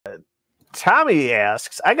Tommy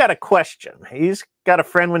asks, I got a question. He's got a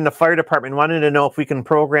friend in the fire department wanting to know if we can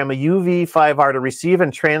program a UV-5R to receive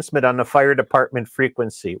and transmit on the fire department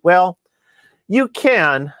frequency. Well, you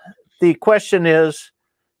can. The question is,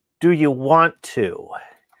 do you want to?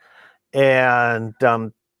 And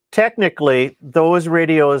technically, those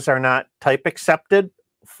radios are not type accepted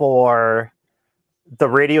for the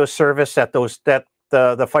radio service that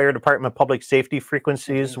the fire department public safety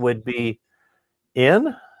frequencies would be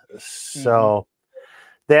in. So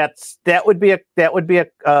that would be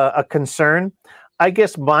a concern. I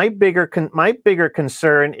guess my bigger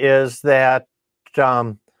concern is that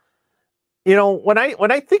you know, when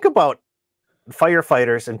I think about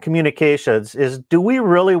firefighters and communications, is do we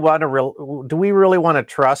really want to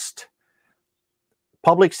trust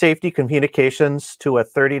public safety communications to a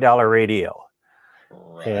 $30 radio?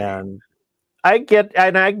 Right. And I get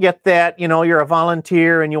that, you know, you're a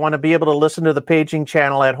volunteer and you want to be able to listen to the paging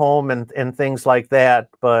channel at home and things like that.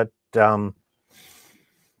 But, you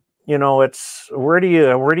know, it's where do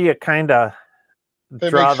you kind of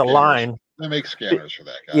draw the line? They make scanners for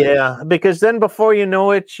that guy. Yeah, because then before you know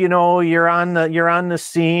it, you know, you're on the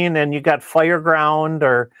scene and you got Fireground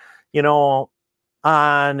or, you know,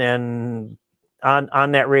 on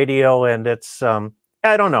that radio, and it's I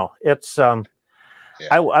don't know. It's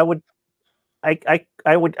Yeah.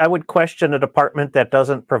 I would question a department that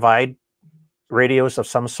doesn't provide radios of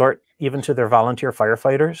some sort, even to their volunteer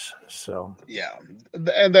firefighters. So yeah,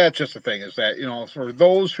 and that's just the thing, is that, you know, for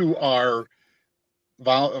those who are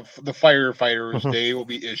the firefighters, they will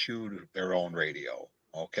be issued their own radio.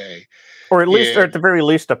 Okay, or at least, or at the very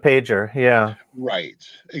least, a pager. Yeah, right,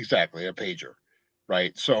 exactly, a pager.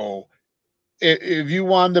 Right. So if you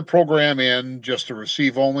wanted to program in just a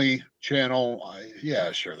receive only channel,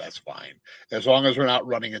 yeah, sure, that's fine. As long as we're not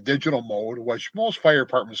running a digital mode, which most fire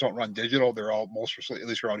departments don't run digital. They're all, at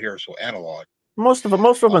least around here, so analog. Most of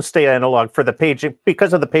them stay analog for the paging,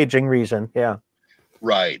 because of the paging reason. Yeah.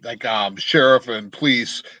 Right. Like sheriff and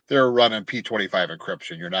police, they're running P25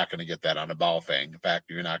 encryption. You're not going to get that on a Baofeng. In fact,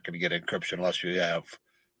 you're not going to get encryption unless you have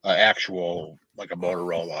actual, like a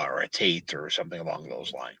Motorola or a Tate or something along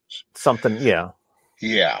those lines. Something, yeah.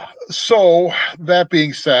 Yeah. So that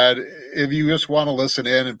being said, if you just want to listen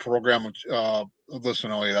in and program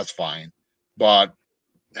listen only, that's fine. But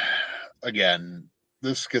again,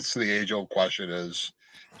 this gets to the age-old question: is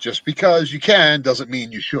just because you can doesn't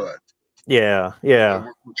mean you should. Yeah, yeah.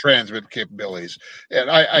 Transmit capabilities, and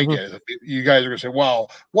I get it. You guys are gonna say,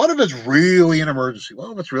 "Well, what if it's really an emergency?"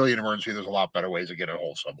 Well, if it's really an emergency, there's a lot better ways to get a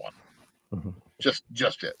hold of someone. Just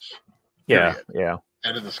is. Yeah, period. yeah.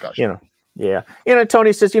 End of discussion. You know, yeah. You know,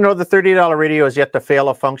 Tony says, you know, the $30 radio is yet to fail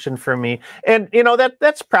a function for me, and you know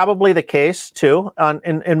that's probably the case too.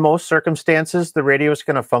 In most circumstances, the radio is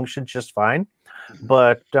going to function just fine,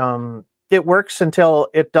 but it works until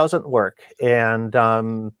it doesn't work, and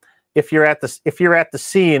if you're at the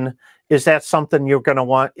scene, is that something you're going to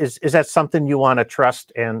want? Is that something you want to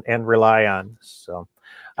trust and rely on? So,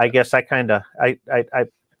 I guess I kind of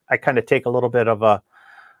take a little bit of a,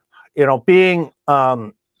 you know, being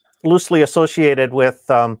loosely associated with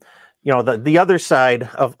you know, the other side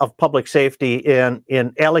of public safety in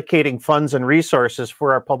allocating funds and resources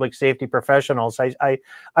for our public safety professionals. I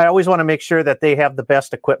always want to make sure that they have the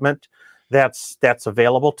best equipment that's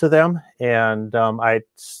available to them, and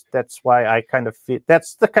that's why I kind of feel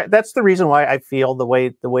that's the reason why I feel the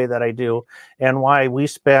way that I do, and why we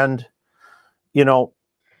spend, you know,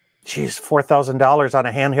 geez, $4,000 on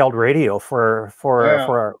a handheld radio for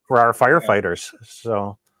our firefighters.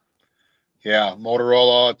 So yeah,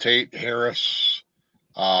 Motorola, Tate, Harris,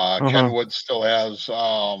 Kenwood still has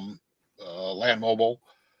Land Mobile.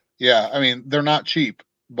 Yeah, I mean, they're not cheap,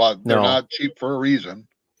 but they're not cheap for a reason.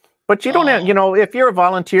 But you don't have, you know, if you're a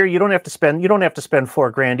volunteer, you don't have to spend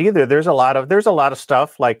 $4,000 either. There's a lot of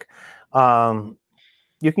stuff like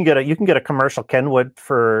you can get a commercial Kenwood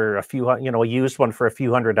for a few, you know, a used one for a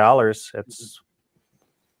few $100s. It's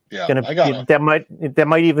that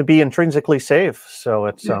might even be intrinsically safe. So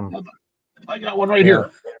it's I got one right here.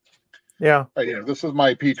 Yeah. Right here. This is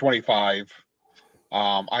my P25.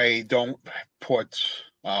 I don't put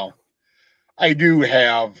I do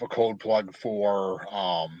have a code plug for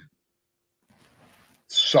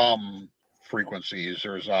some frequencies.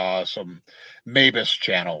 There's some Mavis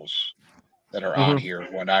channels that are on here.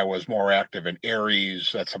 When I was more active in Aries,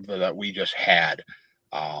 that's something that we just had.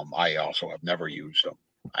 I also have never used them.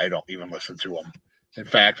 I don't even listen to them. In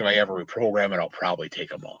fact, if I ever reprogram it, I'll probably take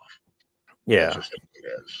them off. Yeah. That's just what it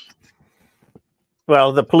is.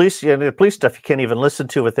 Well, the police stuff you can't even listen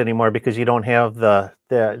to it anymore because you don't have the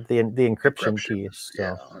encryption keys. So.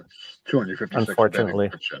 Yeah, it's 256.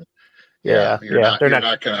 Unfortunately. Yeah, yeah, you're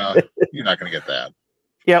not gonna get that.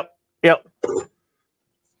 Yep, yep.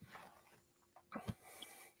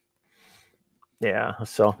 Yeah.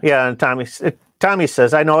 So yeah, and Tommy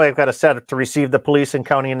says, I know I've got a setup to receive the police and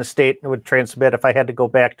county and the state and would transmit if I had to go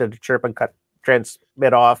back to the chirp and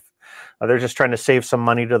transmit off. They're just trying to save some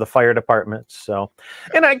money to the fire department. So,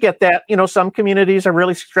 and I get that. You know, some communities are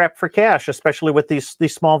really strapped for cash, especially with these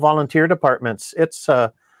small volunteer departments. It's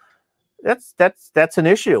that's an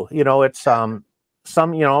issue. You know, it's some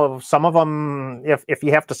of them, if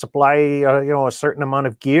you have to supply a certain amount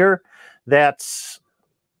of gear, that's,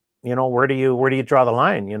 where do you draw the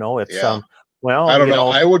line? It's well, I don't know.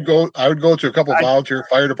 I would go to a couple of volunteer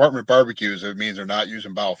fire department barbecues if it means they're not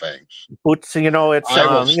using Baofengs. Boots, it's I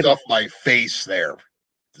will stuff my face there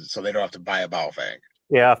so they don't have to buy a Baofeng.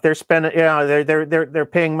 Yeah, if they're spending, they're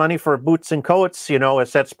paying money for boots and coats.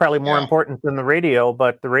 That's probably more important than the radio,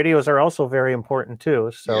 but the radios are also very important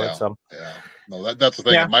too. So it's no, that's the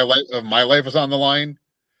thing. If my life is on the line,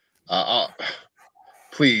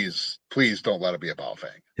 please don't let it be a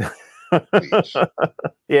Baofeng. Please.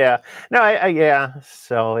 Yeah, no,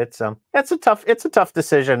 so it's a tough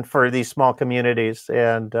decision for these small communities,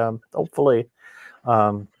 and hopefully,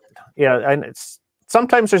 and it's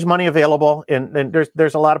sometimes there's money available, and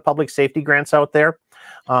there's a lot of public safety grants out there,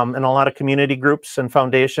 and a lot of community groups and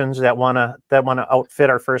foundations that wanna outfit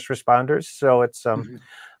our first responders. So it's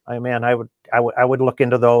I would look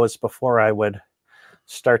into those before I would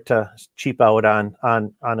start to cheap out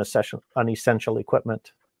on essential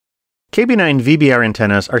equipment. KB9VBR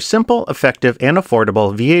antennas are simple, effective, and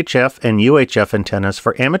affordable VHF and UHF antennas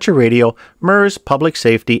for amateur radio, MERS, public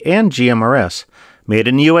safety, and GMRS. Made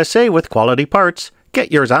in the USA with quality parts.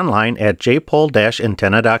 Get yours online at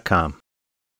jpole-antenna.com.